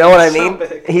huge, you know what I mean?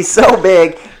 He's so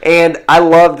big, and I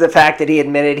love the fact that he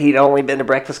admitted he'd only been to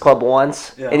Breakfast Club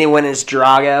once, and he went as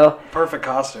Drago. Perfect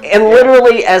costume. And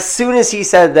literally, as soon as he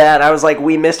said that, I was like,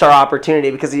 we missed our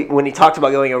opportunity, because when he talked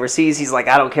about going overseas, he's like,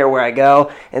 I don't care where I go,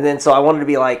 and then so I wanted to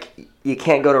be like, you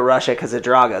can't go to Russia because of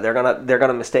Drago. They're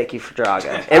gonna mistake you for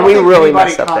Drago, and we really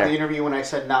messed up there. The interview when I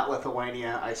said not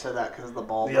Lithuania, I said that because of the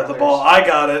Ball. Yeah, the Ball. I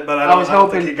got it, but I don't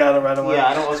think he got it right away. Yeah,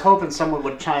 I was hoping someone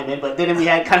would chime in, but then we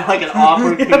had kind of like an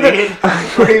awkward period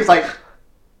where he was like,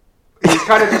 he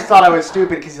kind of just thought I was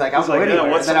stupid because he's like, I'm going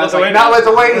anywhere. And then I was like, not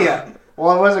Lithuania.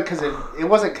 Well, it wasn't because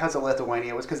of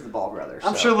Lithuania. It was because of the Ball brothers.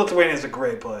 I'm sure Lithuania is a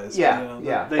great place.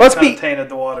 Yeah. They tainted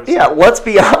the waters. Yeah, let's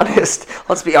be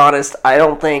honest. I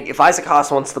don't think if Isaac Haas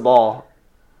wants the ball,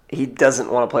 he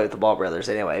doesn't want to play with the Ball brothers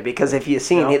anyway. Because if you've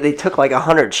seen, they took like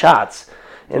 100 shots.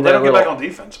 And they don't get back on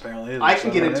defense, apparently. I can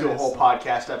get into a whole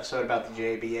podcast episode about the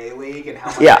JBA League and how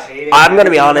much I hate it. I'm going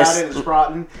to be honest.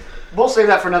 We'll save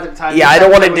that for another time. Yeah, I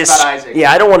don't want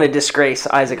to disgrace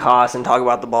Isaac Haas and talk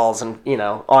about the Balls and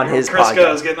on his podcast.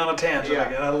 Crisco is getting on a tangent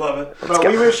again. I love it. But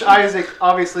we wish Isaac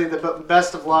obviously the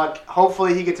best of luck.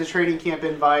 Hopefully he gets a training camp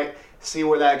invite. See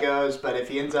where that goes. But if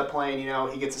he ends up playing,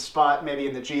 he gets a spot maybe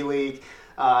in the G League.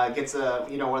 Gets a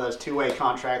one of those two-way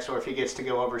contracts, or if he gets to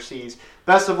go overseas.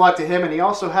 Best of luck to him. And he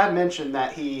also had mentioned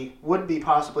that he would be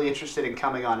possibly interested in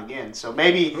coming on again. So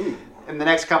maybe in the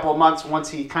next couple of months, once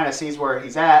he kind of sees where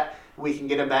he's at, we can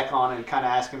get him back on and kind of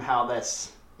ask him how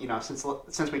that's,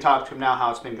 since we talked to him now,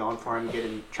 how it's been going for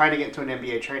him, trying to get into an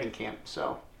NBA training camp.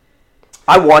 So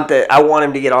I want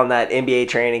him to get on that NBA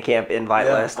training camp invite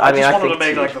list. I want him to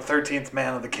make like the 13th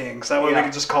man of the Kings. That way we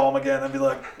can just call him again and be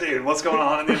like, dude, what's going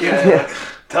on in the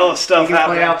NBA? Tell us stuff happening. You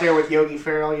can play out there with Yogi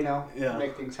Ferrell,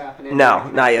 make things happen. No,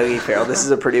 not Yogi Ferrell. This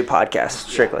is a Purdue podcast,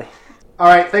 strictly. All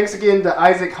right, thanks again to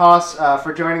Isaac Haas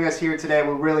for joining us here today.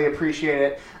 We really appreciate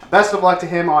it. Best of luck to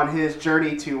him on his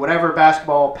journey to whatever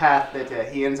basketball path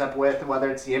that he ends up with, whether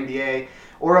it's the NBA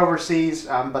or overseas.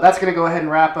 But that's going to go ahead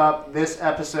and wrap up this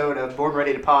episode of Born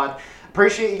Ready to Pod.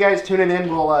 Appreciate you guys tuning in.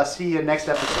 We'll see you next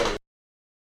episode.